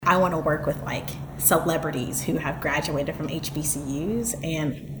I want to work with like celebrities who have graduated from HBCUs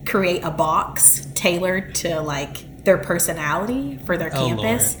and create a box tailored to like their personality for their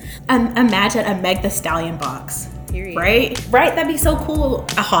campus. Imagine a Meg Thee Stallion box. Period. Right? That'd be so cool.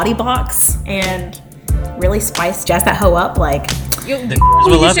 A hottie box and really jazz that hoe up. Like, you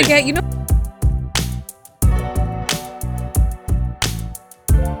should get, you know.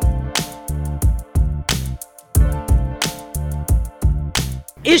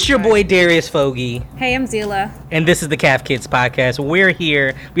 It's your boy Darius Fogey. Hey, I'm Zila. And this is the Calf Kids Podcast. We're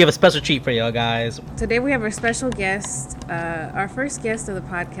here. We have a special treat for y'all guys. Today we have our special guest, our first guest of the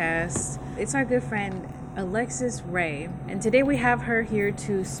podcast. It's our good friend, Alexis Ray. And today we have her here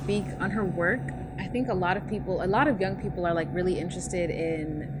to speak on her work. I think a lot of young people are like really interested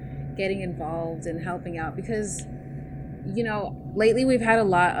in getting involved and helping out because, you know, lately we've had a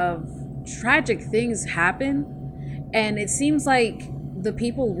lot of tragic things happen. And it seems like the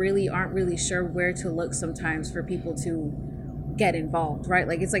people really aren't really sure where to look sometimes for people to get involved, right?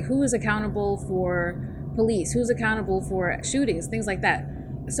 Like, it's like, who is accountable for police? Who's accountable for shootings? Things like that.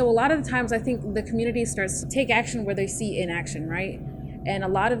 So a lot of the times I think the community starts to take action where they see inaction, right? And a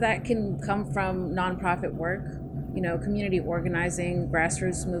lot of that can come from nonprofit work, you know, community organizing,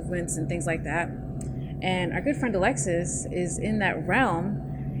 grassroots movements, and things like that. And our good friend Alexis is in that realm.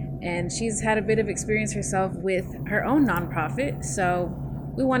 And she's had a bit of experience herself with her own nonprofit. So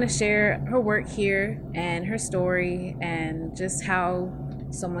we want to share her work here and her story and just how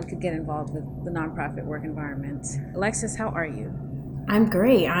someone could get involved with the nonprofit work environment. Alexis, how are you? I'm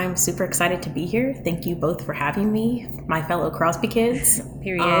great. I'm super excited to be here. Thank you both for having me, my fellow Crosby kids.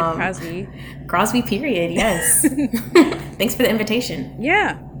 Period. Crosby, period. Yes. Thanks for the invitation.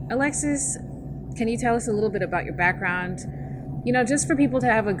 Yeah. Alexis, can you tell us a little bit about your background? You know, just for people to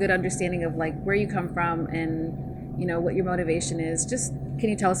have a good understanding of like where you come from and, you know, what your motivation is. Just can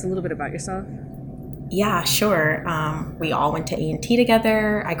you tell us a little bit about yourself? Yeah, sure. We all went to A&T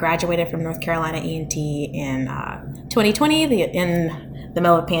together. I graduated from North Carolina A&T in 2020, in the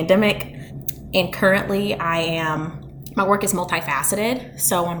middle of the pandemic. And currently my work is multifaceted.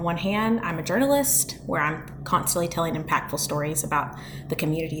 So on one hand, I'm a journalist where I'm constantly telling impactful stories about the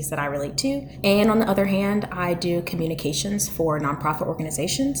communities that I relate to. And on the other hand, I do communications for nonprofit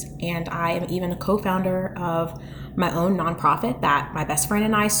organizations. And I am even a co-founder of my own nonprofit that my best friend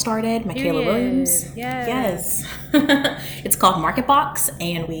and I started, Michaela Williams. Yes. It's called Market Box,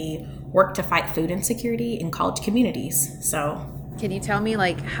 and we work to fight food insecurity in college communities. So can you tell me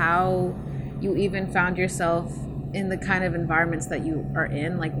like how you even found yourself in the kind of environments that you are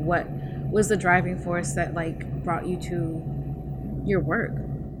in? Like, what was the driving force that like brought you to your work?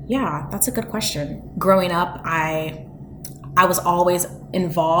 Yeah, that's a good question. Growing up, I was always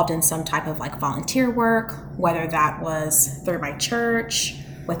involved in some type of like volunteer work, whether that was through my church,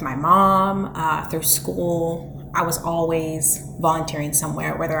 with my mom, through school. I was always volunteering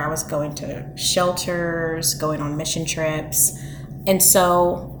somewhere, whether I was going to shelters, going on mission trips. And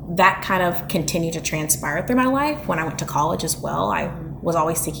so that kind of continued to transpire through my life. When I went to college as well, I was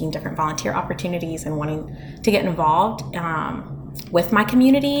always seeking different volunteer opportunities and wanting to get involved with my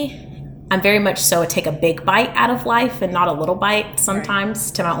community. I'm very much so take a big bite out of life and not a little bite sometimes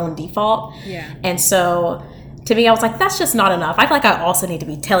to my own default. Yeah. And so to me, I was like, that's just not enough. I feel like I also need to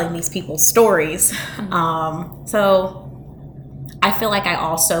be telling these people's stories. Mm-hmm. So I feel like I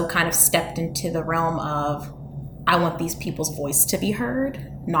also kind of stepped into the realm of, I want these people's voice to be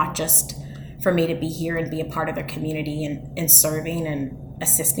heard, not just for me to be here and be a part of their community and serving and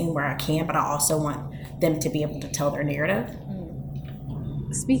assisting where I can, but I also want them to be able to tell their narrative.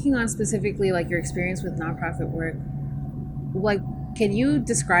 Speaking on specifically like your experience with nonprofit work, like, can you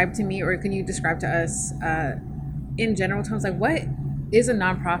describe to me, or can you describe to us in general terms, like what is a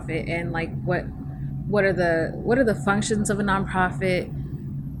nonprofit and like what are the functions of a nonprofit?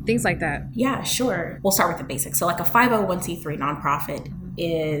 Things like that. Yeah, sure. We'll start with the basics. So like a 501c3 nonprofit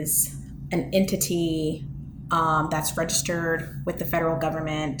is an entity that's registered with the federal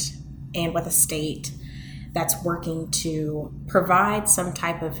government and with a state that's working to provide some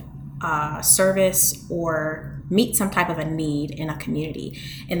type of service or meet some type of a need in a community.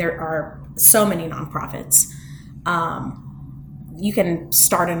 And there are so many nonprofits. You can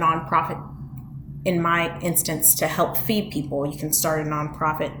start a nonprofit, in my instance, to help feed people. You can start a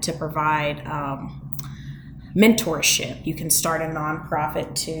nonprofit to provide mentorship. You can start a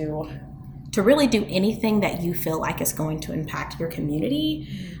nonprofit to really do anything that you feel like is going to impact your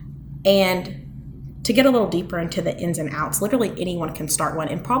community. And to get a little deeper into the ins and outs, literally anyone can start one.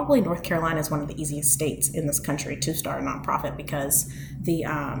 And probably North Carolina is one of the easiest states in this country to start a nonprofit because the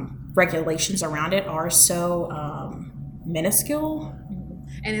regulations around it are so minuscule.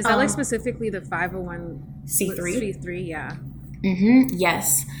 And is that like specifically the 501c3? C3, yeah.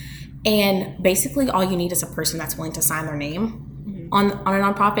 Yes. And basically all you need is a person that's willing to sign their name on a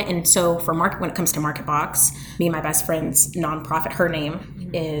nonprofit. And so when it comes to MarketBox, me and my best friend's nonprofit, her name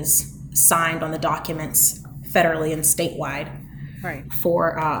is signed on the documents federally and statewide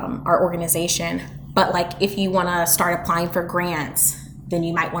for our organization. But like if you want to start applying for grants, then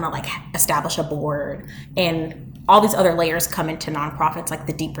you might want to like establish a board, and all these other layers come into nonprofits, like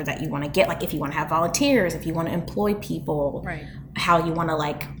the deeper that you want to get, like if you want to have volunteers, if you want to employ people, how you want to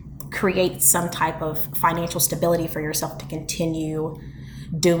like create some type of financial stability for yourself to continue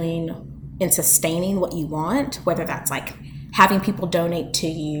doing and sustaining what you want, whether that's like having people donate to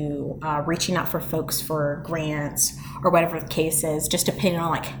you, reaching out for folks for grants, or whatever the case is, just depending on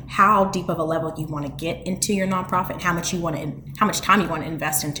like how deep of a level you want to get into your nonprofit, and how much time you want to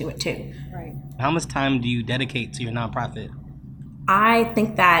invest into it too. Right. How much time do you dedicate to your nonprofit? I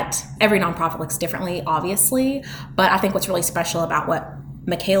think that every nonprofit looks differently, obviously, but I think what's really special about what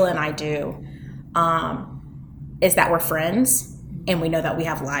Michaela and I do is that we're friends, and we know that we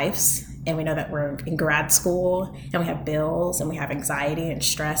have lives, and we know that we're in grad school, and we have bills, and we have anxiety and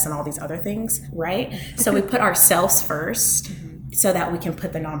stress and all these other things, right? So we put ourselves first so that we can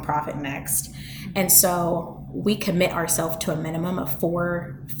put the nonprofit next. And so we commit ourselves to a minimum of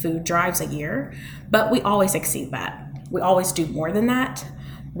 4 food drives a year, but we always exceed that. We always do more than that.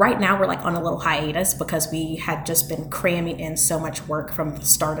 Right now, we're like on a little hiatus because we had just been cramming in so much work from the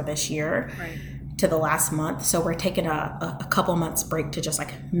start of this year to the last month. So we're taking a couple months break to just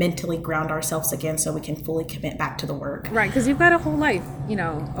like mentally ground ourselves again so we can fully commit back to the work. Right, because you've got a whole life,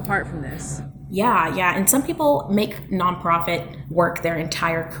 apart from this. Yeah. And some people make nonprofit work their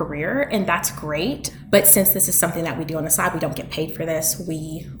entire career, and that's great. But since this is something that we do on the side, we don't get paid for this.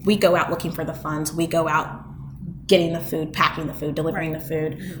 We go out looking for the funds. We go out getting the food, packing the food, delivering the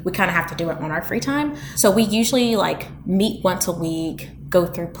food. We kind of have to do it on our free time. So we usually like meet once a week, go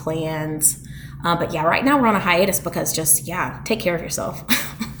through plans. But yeah, right now we're on a hiatus because take care of yourself.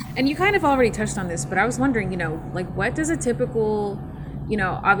 And you kind of already touched on this, but I was wondering, like what does a typical,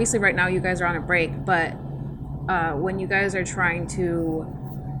 obviously right now you guys are on a break, but when you guys are trying to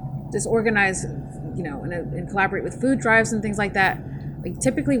just organize, and collaborate with food drives and things like that, like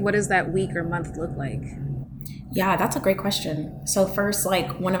typically what does that week or month look like? Yeah, that's a great question. So first,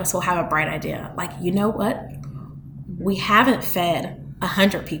 like one of us will have a bright idea. Like, you know what? We haven't fed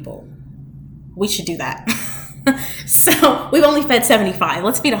 100 people. We should do that. So we've only fed 75.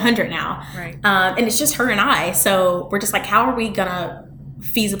 Let's feed 100 now. Right. And it's just her and I. So we're just like, how are we going to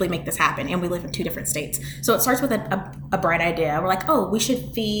feasibly make this happen? And we live in 2 different states. So it starts with a bright idea. We're like, we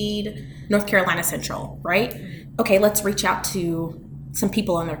should feed North Carolina Central, right? Okay, let's reach out to some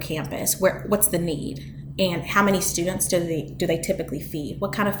people on their campus. What's the need? And how many students do they typically feed?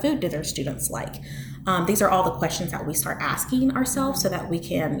 What kind of food do their students like? These are all the questions that we start asking ourselves so that we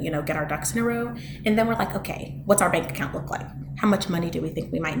can, get our ducks in a row. And then we're like, okay, what's our bank account look like? How much money do we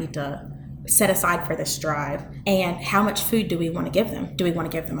think we might need to set aside for this drive? And how much food do we want to give them? Do we want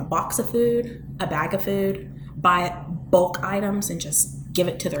to give them a box of food, a bag of food, buy bulk items and just give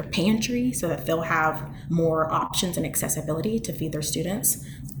it to their pantry so that they'll have more options and accessibility to feed their students?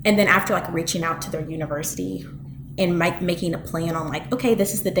 And then after like reaching out to their university and making a plan on like, okay,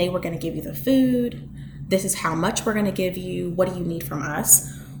 this is the day we're going to give you the food. This is how much we're going to give you. What do you need from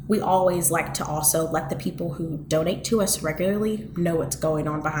us? We always like to also let the people who donate to us regularly know what's going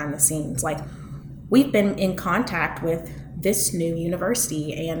on behind the scenes. Like, we've been in contact with this new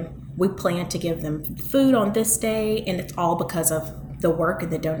university and we plan to give them food on this day, and it's all because of the work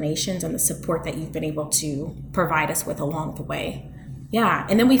and the donations and the support that you've been able to provide us with along the way. Yeah,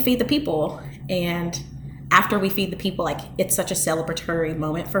 and then we feed the people, and after we feed the people, like, it's such a celebratory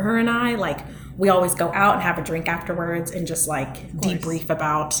moment for her and I. Like, we always go out and have a drink afterwards and just like debrief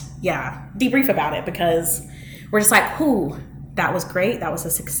about it, because we're just like, that was great, that was a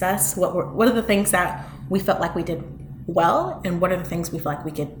success. What are the things that we felt like we did well, and what are the things we feel like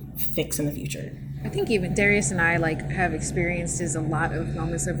we could fix in the future? I think even Darius and I have experienced is a lot of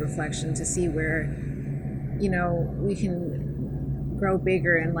moments of reflection to see where, we can grow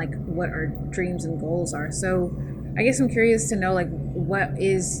bigger and like what our dreams and goals are. So I guess I'm curious to know, like, what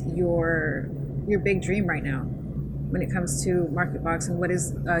is your big dream right now when it comes to MarketBox, and what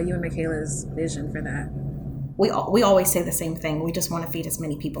is you and Michaela's vision for that? We always say the same thing. We just want to feed as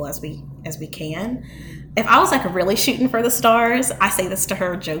many people as we can. If I was like really shooting for the stars, I say this to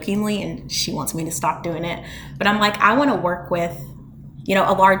her jokingly, and she wants me to stop doing it. But I'm like, I want to work with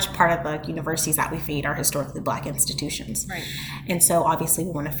a large part of the universities that we feed are historically Black institutions. Right. And so obviously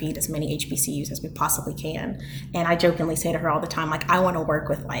we want to feed as many HBCUs as we possibly can. And I jokingly say to her all the time, like, I want to work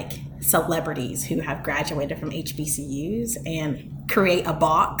with like celebrities who have graduated from HBCUs and create a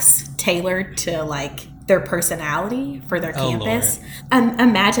box tailored to like their personality for their campus.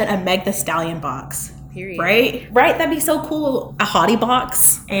 Imagine a Meg the Stallion box. Period. Right? That'd be so cool. A hottie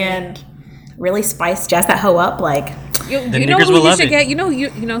box and really jazz that hoe up. Like, you know who you should get? You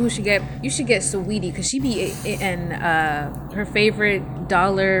know who should get? You should get Saweetie, because she be in her favorite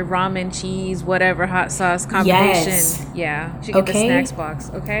dollar ramen cheese whatever hot sauce combination. Yes. Yeah, she get the snacks box.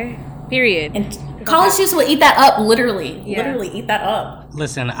 Okay. Period. And college students will eat that up, literally. Yeah. Literally eat that up.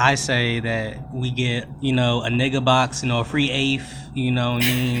 Listen, I say that we get, a nigga box, a free eighth, you know what I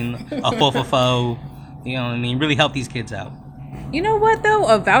mean, a fofo, you know what I mean, really help these kids out. You know what, though?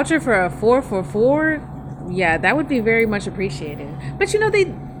 A voucher for a 4 for 4, yeah, that would be very much appreciated. But,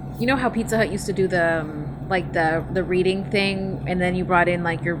 how Pizza Hut used to do the reading thing, and then you brought in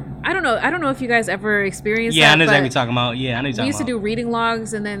like your, I don't know if you guys ever experienced that. Yeah, I know exactly what you're talking about. Yeah, I know what you're talking about. We used to do reading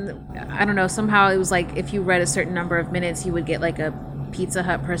logs, and then I don't know, somehow it was like if you read a certain number of minutes, you would get like a Pizza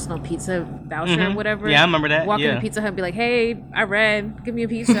Hut personal pizza voucher or whatever. Yeah, I remember that. Walk into Pizza Hut and be like, hey, I read, give me a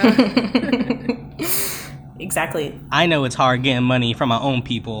pizza. Exactly. I know it's hard getting money from our own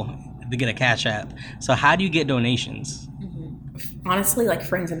people to get a Cash App. So how do you get donations? Honestly, like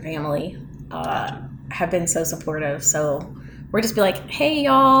friends and family have been so supportive. So we're just be like, hey,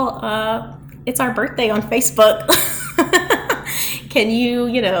 y'all, it's our birthday on Facebook. Can you,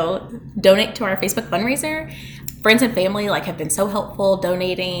 donate to our Facebook fundraiser? Friends and family have been so helpful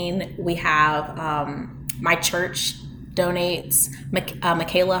donating. We have my church donates.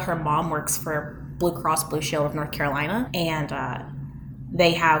 Michaela, her mom works for Blue Cross Blue Shield of North Carolina, and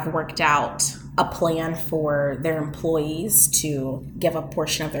they have worked out a plan for their employees to give a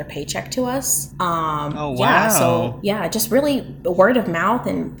portion of their paycheck to us. Oh, wow. Yeah, so, just really word of mouth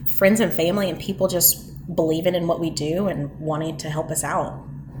and friends and family and people just believing in what we do and wanting to help us out.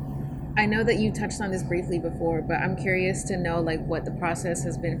 I know that you touched on this briefly before, but I'm curious to know what the process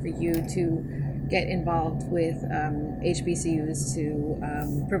has been for you to get involved with HBCUs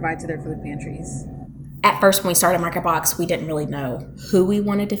to provide to their food pantries. At first, when we started Market Box, we didn't really know who we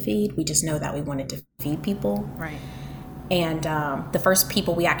wanted to feed. We just know that we wanted to feed people. Right. And the first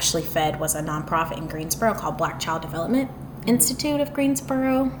people we actually fed was a nonprofit in Greensboro called Black Child Development Institute of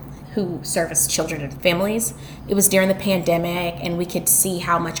Greensboro, who service children and families. It was during the pandemic, and we could see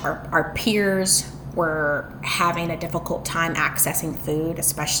how much our peers were having a difficult time accessing food,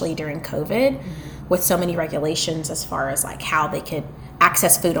 especially during COVID, with so many regulations as far as how they could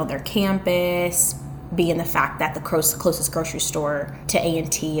access food on their campus, being the fact that the closest grocery store to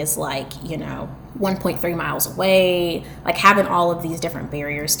A&T is 1.3 miles away, having all of these different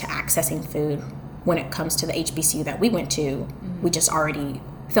barriers to accessing food. When it comes to the HBCU that we went to, we just already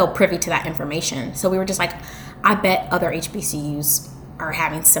felt privy to that information. So we were just I bet other HBCUs are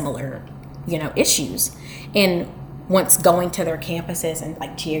having similar, issues. And once going to their campuses and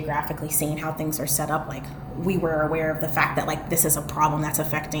geographically seeing how things are set up, we were aware of the fact that this is a problem that's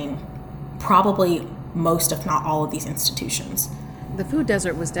affecting probably most, if not all, of these institutions. The food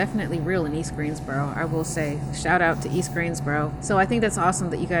desert was definitely real in East Greensboro, I will say. Shout out to East Greensboro. So I think that's awesome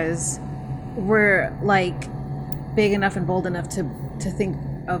that you guys were big enough and bold enough to think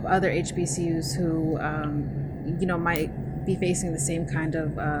of other HBCUs who might be facing the same kind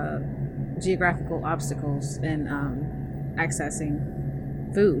of geographical obstacles in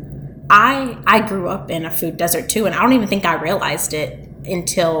accessing food. I grew up in a food desert too, and I don't even think I realized it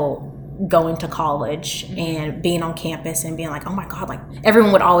until going to college and being on campus and being oh my God,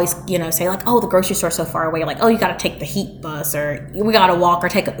 everyone would always, say oh, the grocery store's so far away. Oh, you got to take the heat bus, or we got to walk or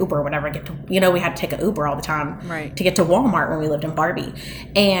take an Uber or whatever. We had to take an Uber all the time to get to Walmart when we lived in Barbie.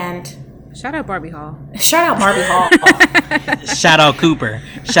 And shout out Barbie Hall. Shout out Barbie Hall. Shout out Cooper.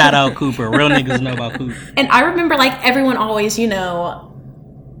 Shout out Cooper. Real niggas know about Cooper. And I remember everyone always,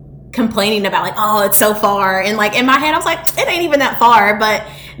 complaining about oh, it's so far, and in my head I was it ain't even that far. But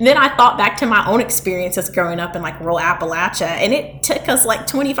then I thought back to my own experiences growing up in rural Appalachia, and it took us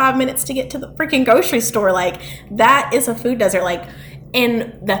 25 minutes to get to the freaking grocery store. That is a food desert,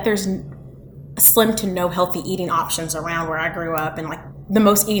 and that there's slim to no healthy eating options around where I grew up, and the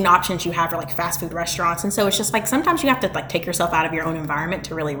most eating options you have are fast food restaurants. And so it's just sometimes you have to take yourself out of your own environment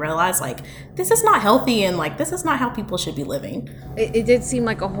to really realize this is not healthy, and this is not how people should be living. It did seem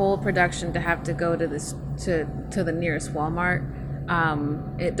like a whole production to have to go to to the nearest Walmart.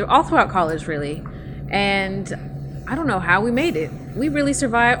 They're all throughout college, really. And I don't know how we made it. We really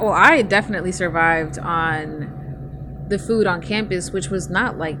survived. Well, I definitely survived on the food on campus, which was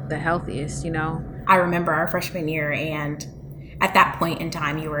not like the healthiest, you know. I remember our freshman year, and at that point in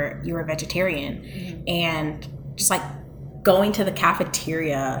time, you were a vegetarian, and just like going to the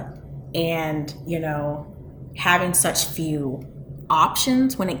cafeteria and, you know, having such few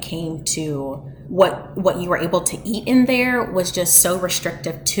options when it came to what you were able to eat in there was just so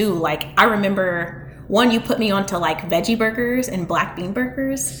restrictive too. Like, I remember one, you put me onto like veggie burgers and black bean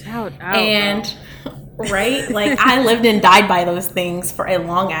burgers. Shout out, and right, like I lived and died by those things for a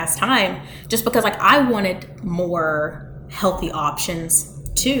long ass time, just because like I wanted more healthy options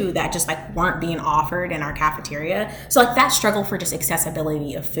too that just like weren't being offered in our cafeteria. So like that struggle for just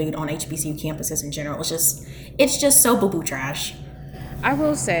accessibility of food on HBCU campuses in general is it's just so boo-boo trash. I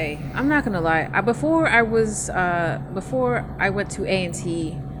will say, I'm not gonna lie. Before I went to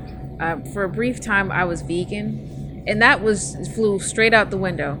A&T, for a brief time I was vegan, and that flew straight out the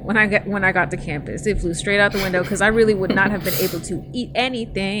window when I got to campus. It flew straight out the window because I really would not have been able to eat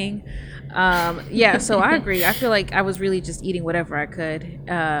anything. So I agree. I feel like I was really just eating whatever I could.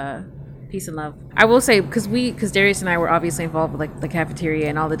 Peace and love. I will say, because Darius and I were obviously involved with like the cafeteria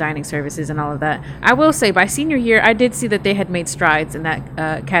and all the dining services and all of that. I will say, by senior year, I did see that they had made strides in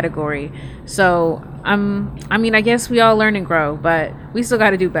that category. So I guess we all learn and grow, but we still got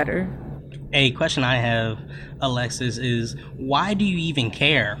to do better. A question I have, Alexis, is why do you even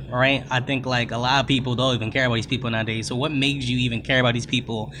care, right? I think like a lot of people don't even care about these people nowadays. So what makes you even care about these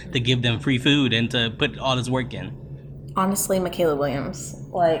people to give them free food and to put all this work in? Honestly, Michaela Williams.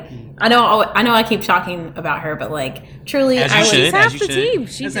 Like, I know I keep talking about her, but like truly, she's half the team.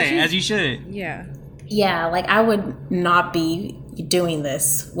 As you should. Yeah, like I would not be doing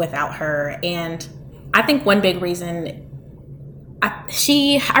this without her. And I think one big reason,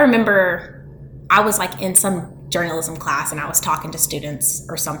 I remember I was like in some journalism class and I was talking to students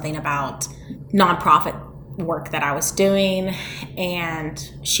or something about nonprofit work that I was doing,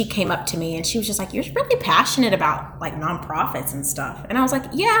 and she came up to me and she was just like, "You're really passionate about like nonprofits and stuff." And I was like,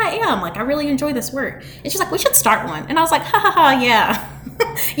 "Yeah, I am. Like, I really enjoy this work." And she's like, "We should start one." And I was like, "Ha ha ha, yeah."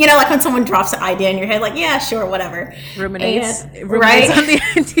 You know, like when someone drops an idea in your head, like, "Yeah, sure, whatever." Ruminates right on the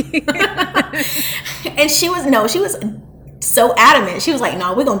idea. And she was so adamant. She was like,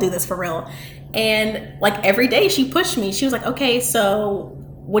 "No, we're gonna do this for real." And like every day she pushed me. She was like, "Okay, so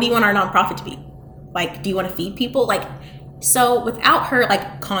what do you want our nonprofit to be? Like, do you want to feed people?" Like, so without her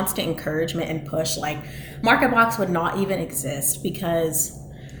like constant encouragement and push, like Market Box would not even exist, because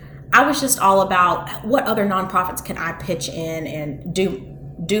I was just all about what other nonprofits can I pitch in and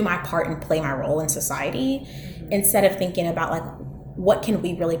do my part and play my role in society, instead of thinking about like what can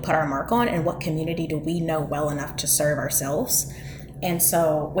we really put our mark on and what community do we know well enough to serve ourselves. And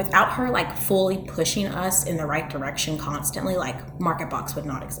so without her like fully pushing us in the right direction constantly, like Market Box would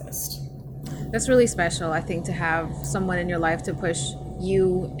not exist. That's really special, I think, to have someone in your life to push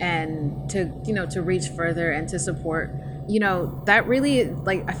you and to, you know, to reach further and to support. You know, that really,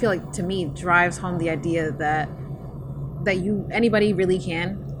 like, I feel like to me drives home the idea that anybody really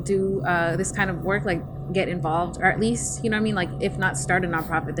can do this kind of work, like get involved, or at least, you know what I mean, like if not start a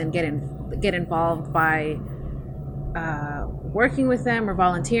nonprofit, then get involved by working with them or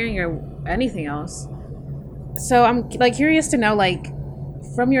volunteering or anything else. So I'm like curious to know, like,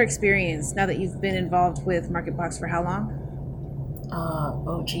 from your experience, now that you've been involved with Market Box for how long?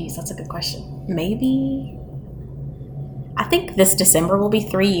 Oh geez, that's a good question. Maybe, I think this December will be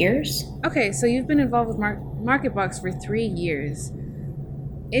 3 years. Okay, so you've been involved with Market Box for 3 years.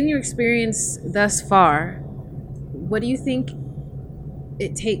 In your experience thus far, what do you think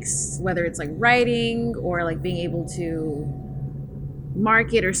it takes, whether it's like writing or like being able to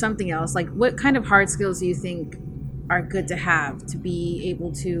market or something else? Like, what kind of hard skills do you think are good to have to be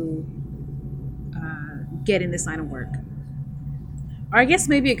able to get in this line of work? Or I guess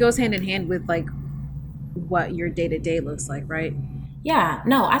maybe it goes hand in hand with like what your day-to-day looks like, right? Yeah,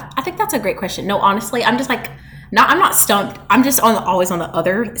 no, I think that's a great question. No, honestly, I'm just like, I'm not stumped. I'm just always on the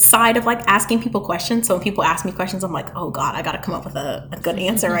other side of like asking people questions. So when people ask me questions, I'm like, oh God, I got to come up with a good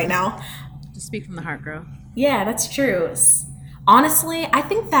answer right now. Just speak from the heart, girl. Yeah, that's true. Honestly, I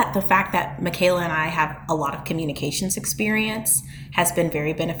think that the fact that Michaela and I have a lot of communications experience has been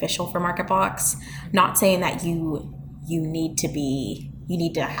very beneficial for Market Box. Not saying that you need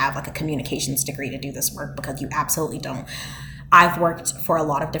to have like a communications degree to do this work, because you absolutely don't. I've worked for a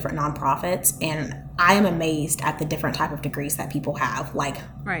lot of different nonprofits, and I am amazed at the different type of degrees that people have. Like,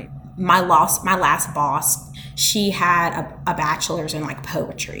 right. My last boss, she had a bachelor's in like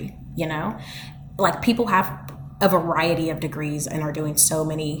poetry, you know? Like, people have a variety of degrees and are doing so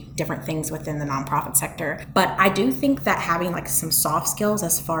many different things within the nonprofit sector. But I do think that having like some soft skills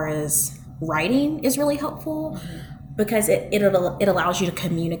as far as writing is really helpful. because it allows you to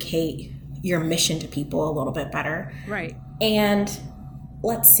communicate your mission to people a little bit better. Right. And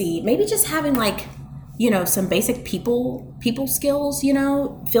let's see, maybe just having like, some basic people skills,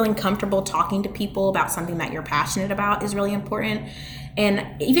 feeling comfortable talking to people about something that you're passionate about is really important.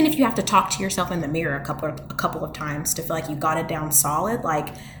 And even if you have to talk to yourself in the mirror a couple of times to feel like you got it down solid,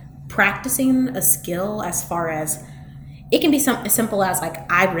 like practicing a skill, as far as it can be as simple as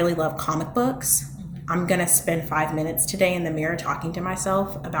like, I really love comic books. I'm going to spend 5 minutes today in the mirror talking to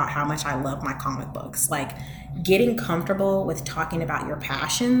myself about how much I love my comic books. Like, getting comfortable with talking about your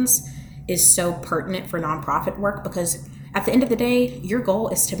passions is so pertinent for nonprofit work, because at the end of the day, your goal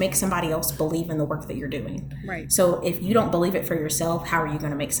is to make somebody else believe in the work that you're doing. Right. So if you don't believe it for yourself, how are you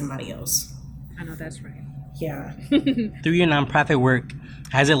going to make somebody else? I know that's right. Yeah. Through your nonprofit work,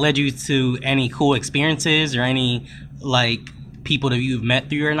 has it led you to any cool experiences or any like people that you've met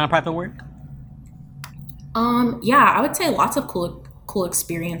through your nonprofit work? Yeah, I would say lots of cool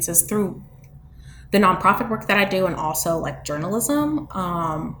experiences through the nonprofit work that I do, and also like journalism,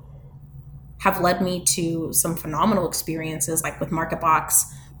 have led me to some phenomenal experiences. Like with MarketBox,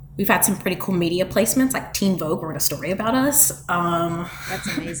 we've had some pretty cool media placements, like Teen Vogue wrote a story about us.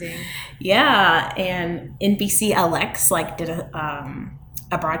 That's amazing. Yeah, and NBC LX like did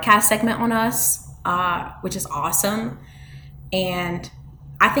a broadcast segment on us, which is awesome. And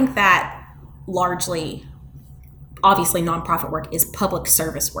I think that largely, obviously, nonprofit work is public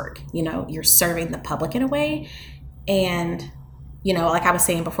service work. You're serving the public in a way. And, like I was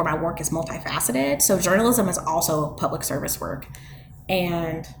saying before, my work is multifaceted. So journalism is also public service work.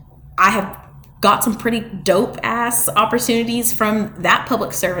 And I have got some pretty dope ass opportunities from that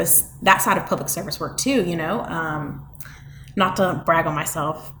side of public service work too, not to brag on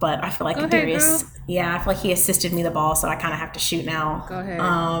myself, but I feel like Darius, I feel like he assisted me the ball, so I kind of have to shoot now. Go ahead.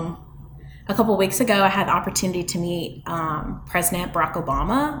 A couple of weeks ago, I had the opportunity to meet President Barack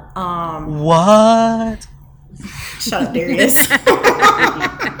Obama. What? Shut up, Darius.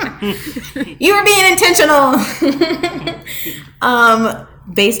 You were being intentional.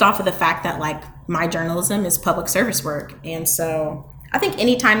 Based off of the fact that like my journalism is public service work. And so I think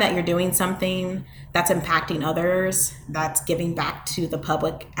anytime that you're doing something that's impacting others, that's giving back to the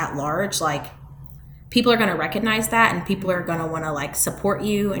public at large, like people are going to recognize that, and people are going to want to like support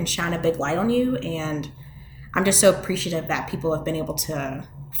you and shine a big light on you. And I'm just so appreciative that people have been able to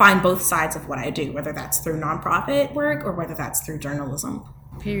find both sides of what I do, whether that's through nonprofit work or whether that's through journalism.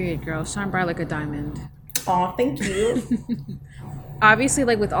 Period, girl. Shine bright like a diamond. Oh, thank you. Obviously,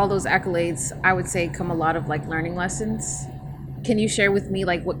 like with all those accolades, I would say come a lot of like learning lessons. Can you share with me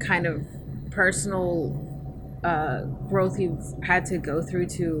like what kind of personal growth you've had to go through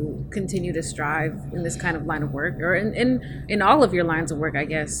to continue to strive in this kind of line of work, or in all of your lines of work, I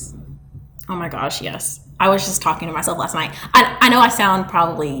guess? Oh my gosh, yes. I was just talking to myself last night. I know I sound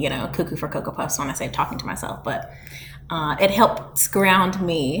probably, cuckoo for Cocoa Puffs when I say talking to myself, but it helps ground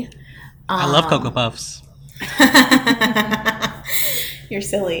me. I love Cocoa Puffs. You're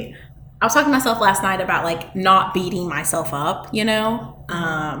silly. I was talking to myself last night about like not beating myself up,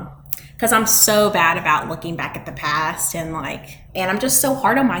 because I'm so bad about looking back at the past, and I'm just so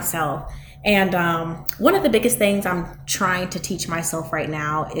hard on myself. And one of the biggest things I'm trying to teach myself right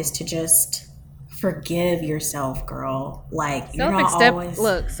now is to just forgive yourself, girl. Like, you're not always...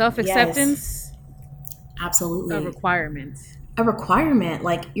 Look, self-acceptance. Yes, absolutely. A requirement.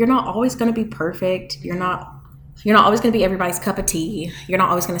 Like, you're not always going to be perfect. You're not always going to be everybody's cup of tea. You're not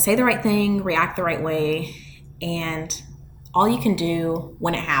always going to say the right thing, react the right way. And all you can do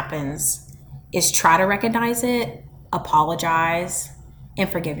when it happens is try to recognize it, apologize, and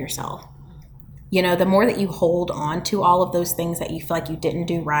forgive yourself. The more that you hold on to all of those things that you feel like you didn't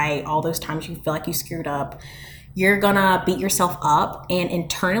do right, all those times you feel like you screwed up, you're gonna beat yourself up and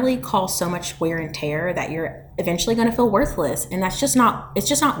internally cause so much wear and tear that you're eventually gonna feel worthless. And it's just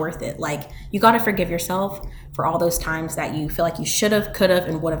not worth it. Like, you gotta forgive yourself for all those times that you feel like you should have, could have,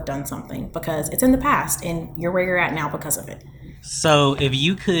 and would have done something, because it's in the past and you're where you're at now because of it. So if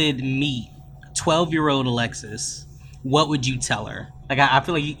you could meet 12-year-old Alexis, what would you tell her? Like, I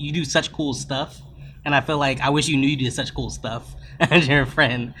feel like you do such cool stuff, and I feel like I wish you knew you did such cool stuff as your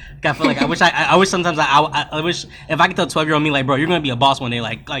friend. Like, I feel like I wish sometimes I wish if I could tell 12-year-old me, like, bro, you're gonna be a boss one day.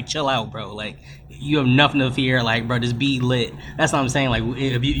 Like chill out, bro. Like, you have nothing to fear. Like, bro, just be lit. That's what I'm saying. Like,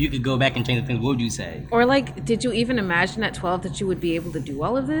 if you could go back and change the things, what would you say? Or like, did you even imagine at 12 that you would be able to do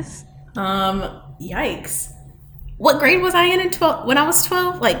all of this? Yikes. What grade was I in when I was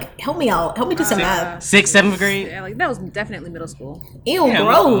 12? Like, help me out. Help me do some math. 6th, 7th grade? Yeah, like that was definitely middle school. Ew, Yeah,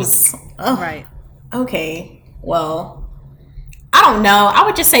 gross. Right. Okay. Well, I don't know. I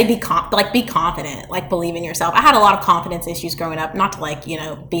would just say be confident, like believe in yourself. I had a lot of confidence issues growing up. Not to like,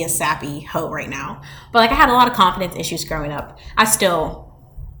 be a sappy hoe right now, but like I had a lot of confidence issues growing up. I still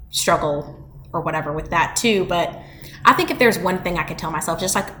struggle or whatever with that too. But I think if there's one thing I could tell myself,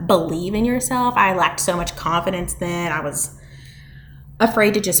 just like believe in yourself. I lacked so much confidence then. I was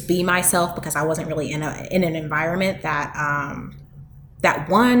afraid to just be myself because I wasn't really in an environment that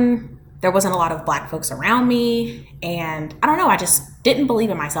one, there wasn't a lot of Black folks around me, and I don't know, I just didn't believe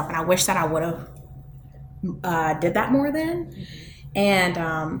in myself, and I wish that I would have did that more then. And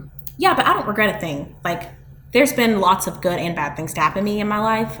yeah, but I don't regret a thing. Like, there's been lots of good and bad things to happen to me in my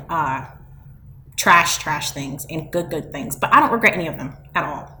life, trash things and good things, but I don't regret any of them at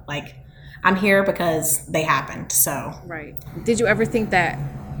all. Like, I'm here because they happened. So right. Did you ever think that,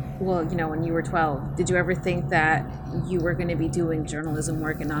 well, when you were 12, did you ever think that you were going to be doing journalism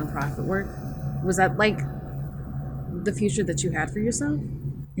work and nonprofit work? Was that like the future that you had for yourself?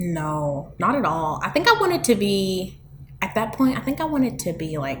 No, not at all. I think I wanted to be, at that point, I think I wanted to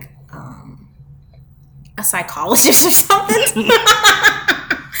be like a psychologist or something.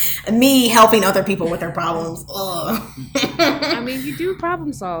 Me helping other people with their problems. Ugh. I mean, you do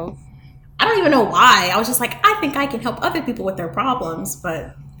problem solve. I don't even know why. I was just like, I think I can help other people with their problems,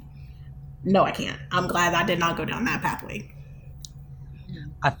 but no, I can't. I'm glad I did not go down that pathway.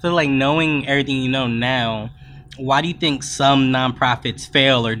 I feel like, knowing everything you know now, why do you think some nonprofits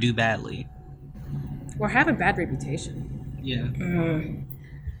fail or do badly? Or have a bad reputation? Yeah.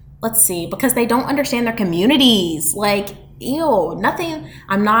 Let's see. Because they don't understand their communities. Like, nothing.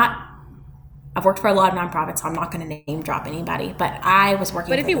 I've worked for a lot of nonprofits, so I'm not going to name drop anybody. But I was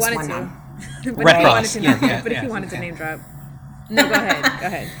working for this one. But if you wanted to name drop. No, go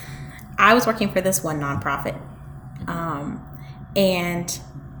ahead. I was working for this one nonprofit. And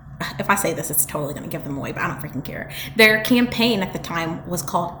if I say this, it's totally going to give them away, but I don't freaking care. Their campaign at the time was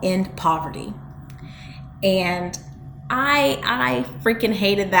called End Poverty. And I freaking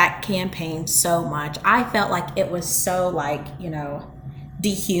hated that campaign so much. I felt like it was so like,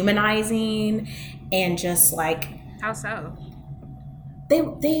 dehumanizing and just like... How so? They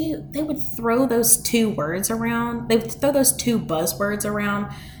would throw those two words around. They would throw those two buzzwords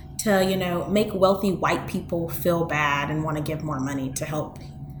around to, make wealthy white people feel bad and want to give more money to help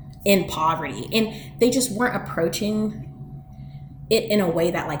end poverty. And they just weren't approaching it in a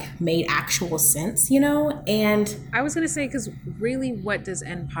way that like made actual sense, And I was going to say, because really, what does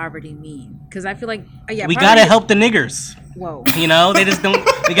end poverty mean? Because I feel like, we got to help the niggers. Whoa. They just don't,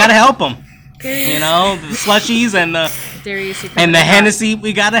 we got to help them. The slushies and the Darius, and the Hennessy,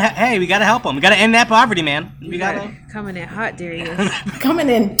 we gotta help them. We gotta end that poverty, man. We gotta coming in hot, Darius. Coming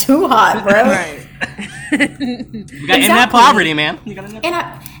in too hot, bro. Right. We gotta end that poverty, man. And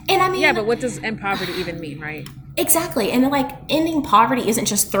I mean, yeah, but what does end poverty even mean, right? Exactly. And like, ending poverty isn't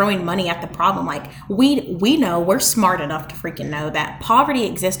just throwing money at the problem. Like, we know, we're smart enough to freaking know that poverty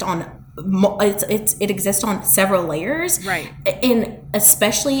exists on it exists on several layers, right? And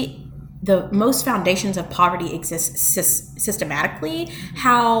especially the most foundations of poverty exist systematically.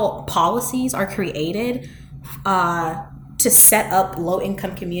 How policies are created to set up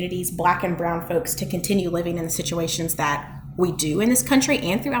low-income communities, Black and brown folks, to continue living in the situations that we do in this country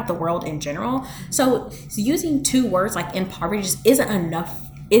and throughout the world in general. So using two words like in poverty just isn't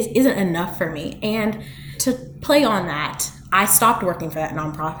enough for me. And to play on that, I stopped working for that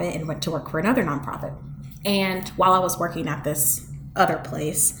nonprofit and went to work for another nonprofit. And while I was working at this other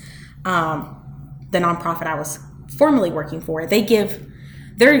place, the nonprofit I was formerly working for, they give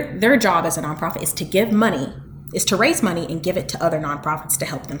their job as a nonprofit is to raise money and give it to other nonprofits to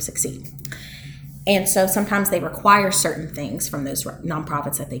help them succeed. And so sometimes they require certain things from those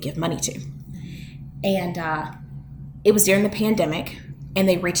nonprofits that they give money to. And it was during the pandemic, and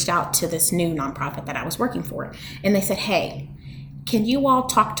they reached out to this new nonprofit that I was working for. And they said, hey, can you all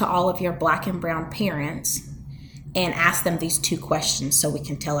talk to all of your Black and brown parents and ask them these two questions so we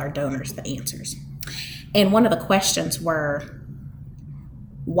can tell our donors the answers? And one of the questions were,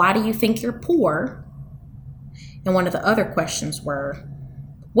 why do you think you're poor? And one of the other questions were,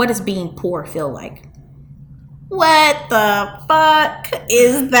 what does being poor feel like? What the fuck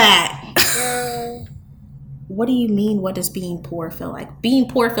is that? What do you mean, what does being poor feel like? Being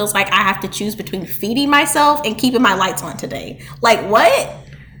poor feels like I have to choose between feeding myself and keeping my lights on today. Like, what?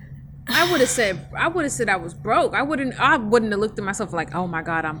 I would have said I was broke. I wouldn't have looked at myself like, oh my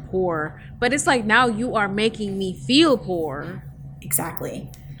God, I'm poor. But it's like, now you are making me feel poor. Exactly.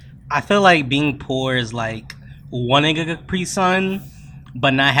 I feel like being poor is like wanting a Capri Sun,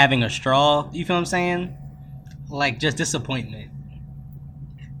 but not having a straw. You feel what I'm saying? Like, just disappointment.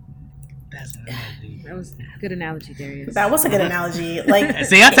 That's what I do. That was a good analogy, Darius. That was a good analogy. Like,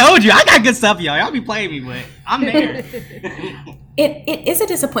 See, I told you, I got good stuff, y'all. Y'all be playing me, but I'm there. it is a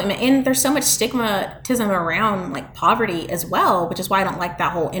disappointment, and there's so much stigmatism around like poverty as well, which is why I don't like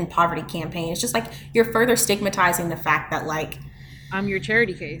that whole End Poverty campaign. It's just like you're further stigmatizing the fact that like I'm your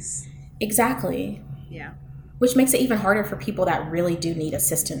charity case. Exactly. Yeah. Which makes it even harder for people that really do need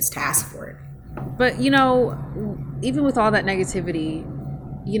assistance to ask for it. But even with all that negativity,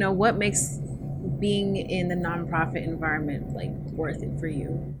 what makes being in the nonprofit environment like worth it for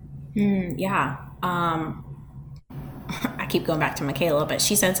you? Yeah. I keep going back to Michaela, but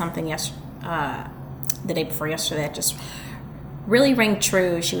she said something the day before yesterday that just really rang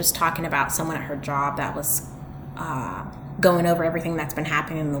true. She was talking about someone at her job that was going over everything that's been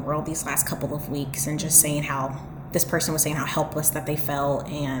happening in the world these last couple of weeks, and just saying how this person was saying how helpless that they felt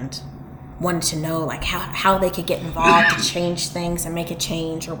and wanted to know like how they could get involved to change things and make a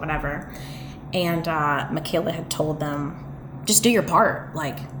change or whatever. And Michaela had told them, just do your part.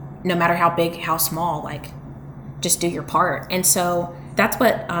 Like, no matter how big, how small, like, just do your part. And so that's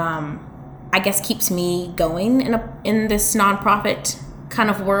what I guess keeps me going in this nonprofit kind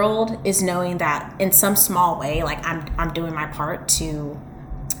of world, is knowing that in some small way, like I'm doing my part to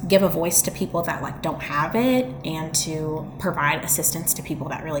give a voice to people that like don't have it, and to provide assistance to people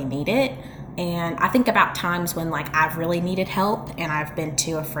that really need it. And I think about times when like I've really needed help and I've been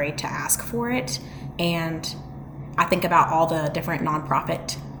too afraid to ask for it. And I think about all the different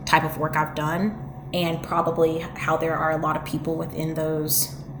nonprofit type of work I've done, and probably how there are a lot of people within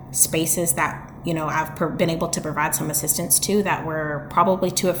those spaces that, I've been able to provide some assistance to, that were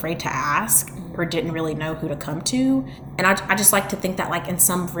probably too afraid to ask or didn't really know who to come to. And I just like to think that like in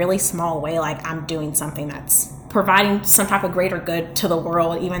some really small way, like I'm doing something that's providing some type of greater good to the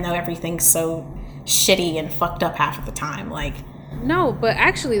world, even though everything's so shitty and fucked up half of the time. Like, no, but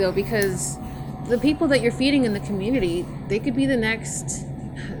actually though, because the people that you're feeding in the community, they could be the next,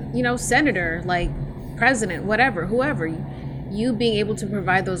 senator, like president, whatever, whoever. You being able to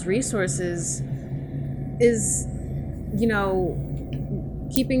provide those resources is,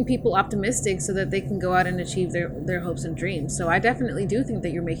 keeping people optimistic so that they can go out and achieve their hopes and dreams. So I definitely do think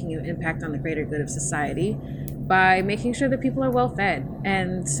that you're making an impact on the greater good of society by making sure that people are well fed.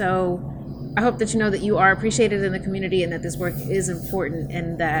 And so I hope that you know that you are appreciated in the community, and that this work is important,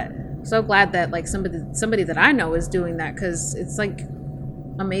 and that I'm so glad that like somebody that I know is doing that, because it's like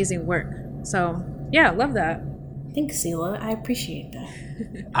amazing work. So yeah, love that. Thanks, Sela. I appreciate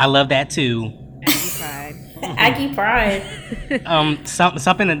that. I love that too. Aggie pride. Aggie pride.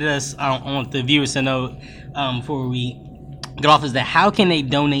 Something that just I want the viewers to know before we get off is that how can they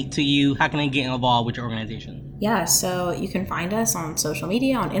donate to you? How can they get involved with your organization? Yeah, so you can find us on social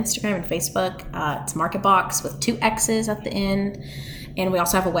media, on Instagram and Facebook. It's MarketBox with 2 X's at the end. And we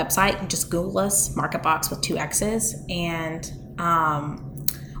also have a website. Just Google us, MarketBox with 2 X's. And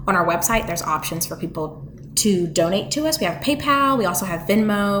on our website, there's options for people to donate to us. We have PayPal. We also have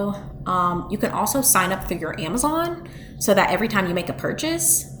Venmo. You can also sign up through your Amazon, so that every time you make a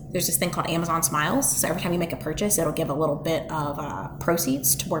purchase, there's this thing called Amazon Smiles. So every time you make a purchase, it'll give a little bit of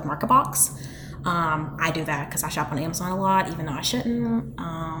proceeds toward MarketBox. I do that because I shop on Amazon a lot, even though I shouldn't.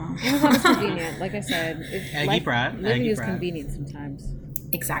 Amazon is convenient. Like I said, living is convenient sometimes.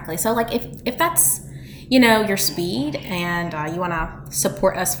 Exactly. So like if that's your speed, and you want to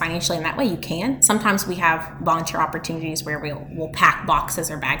support us financially in that way, you can. Sometimes we have volunteer opportunities where we'll pack boxes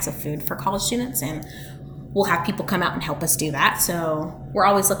or bags of food for college students, and we'll have people come out and help us do that. So we're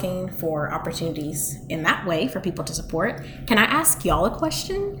always looking for opportunities in that way for people to support. Can I ask y'all a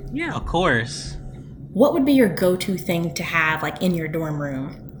question? Yeah. Of course. What would be your go-to thing to have like in your dorm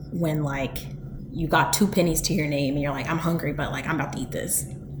room when like you got 2 pennies to your name and you're like, I'm hungry, but like I'm about to eat this?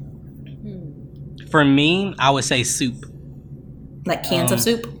 For me, I would say soup. Like cans of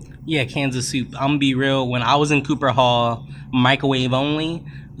soup? Yeah, cans of soup. I'm gonna be real. When I was in Cooper Hall, microwave only,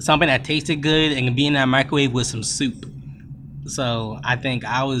 something that tasted good and could be in that microwave with some soup. So I think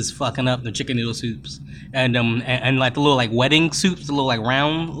I was fucking up the chicken noodle soups, and like the little like wedding soups, the little like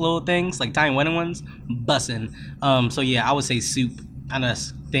round little things, like tiny wedding ones, bussin'. So yeah, I would say soup. I know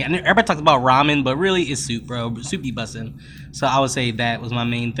everybody talks about ramen, but really it's soup, bro. Soup be bussin'. So I would say that was my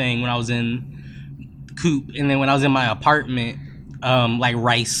main thing when I was in Coop, and then when I was in my apartment, like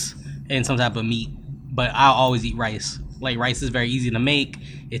rice and some type of meat. But I always eat rice. Like rice is very easy to make.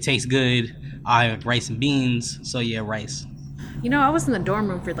 It tastes good. I like rice and beans. So yeah, rice. I was in the dorm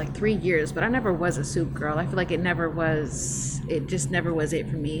room for like 3 years, but I never was a soup girl. I feel like it just never was it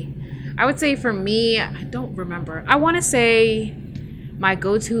for me. I would say for me, I don't remember. I want to say my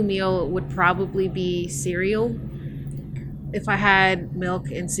go-to meal would probably be cereal. if I had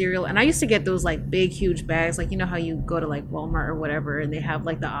milk and cereal, and I used to get those like big, huge bags, like you know how you go to like Walmart or whatever, and they have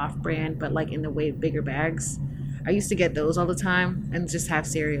like the off-brand, but like in the way bigger bags. I used to get those all the time and just have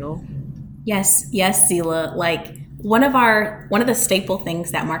cereal. Yes, Zila. Like one of the staple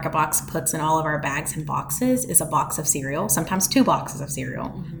things that Market Box puts in all of our bags and boxes is a box of cereal, sometimes 2 boxes of cereal,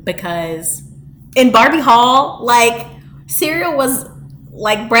 because in Barbie Hall, like cereal was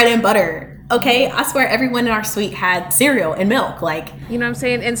like bread and butter. Okay, I swear everyone in our suite had cereal and milk. Like, you know what I'm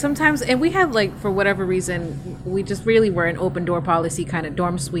saying? And sometimes, and we had like, for whatever reason, we just really were an open door policy kind of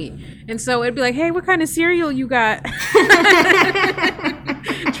dorm suite. And so it'd be like, hey, what kind of cereal you got?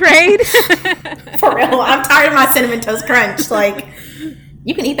 Trade? For real, I'm tired of my Cinnamon Toast Crunch. Like,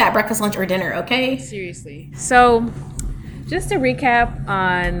 you can eat that breakfast, lunch, or dinner, okay? Seriously. So, just to recap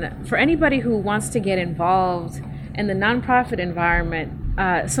on, for anybody who wants to get involved in the nonprofit environment,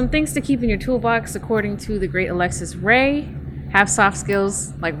 some things to keep in your toolbox, according to the great Alexis Ray: have soft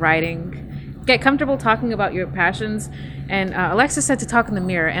skills like writing, get comfortable talking about your passions, and Alexis said to talk in the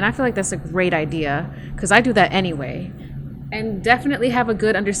mirror, and I feel like that's a great idea because I do that anyway. And definitely have a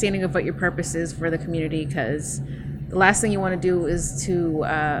good understanding of what your purpose is for the community, because the last thing you want to do is to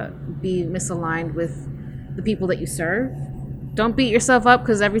be misaligned with the people that you serve. Don't beat yourself up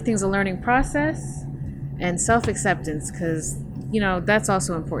because everything's a learning process, and self-acceptance, because that's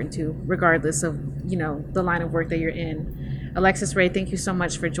also important too, regardless of the line of work that you're in. Alexis Ray, thank you so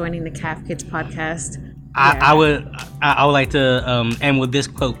much for joining the CAF Kids podcast. I would like to end with this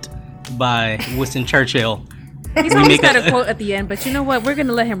quote by Winston Churchill. He's always got a quote at the end, but you know what? We're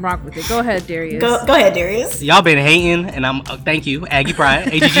gonna let him rock with it. Go ahead, Darius. Go ahead, Darius. Y'all been hating, and I'm thank you, Aggie Pride,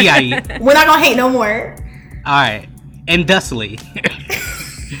 AGGIE. We're not gonna hate no more. All right, and thusly.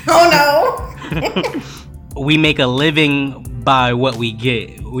 Oh no. We make a living by what we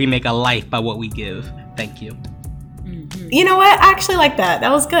get. We make a life by what we give. Thank you. Mm-hmm. You know what? I actually like that.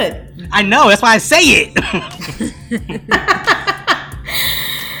 That was good. I know. That's why I say it.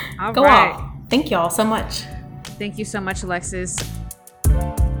 All Go right. off. Thank y'all so much. Thank you so much, Alexis.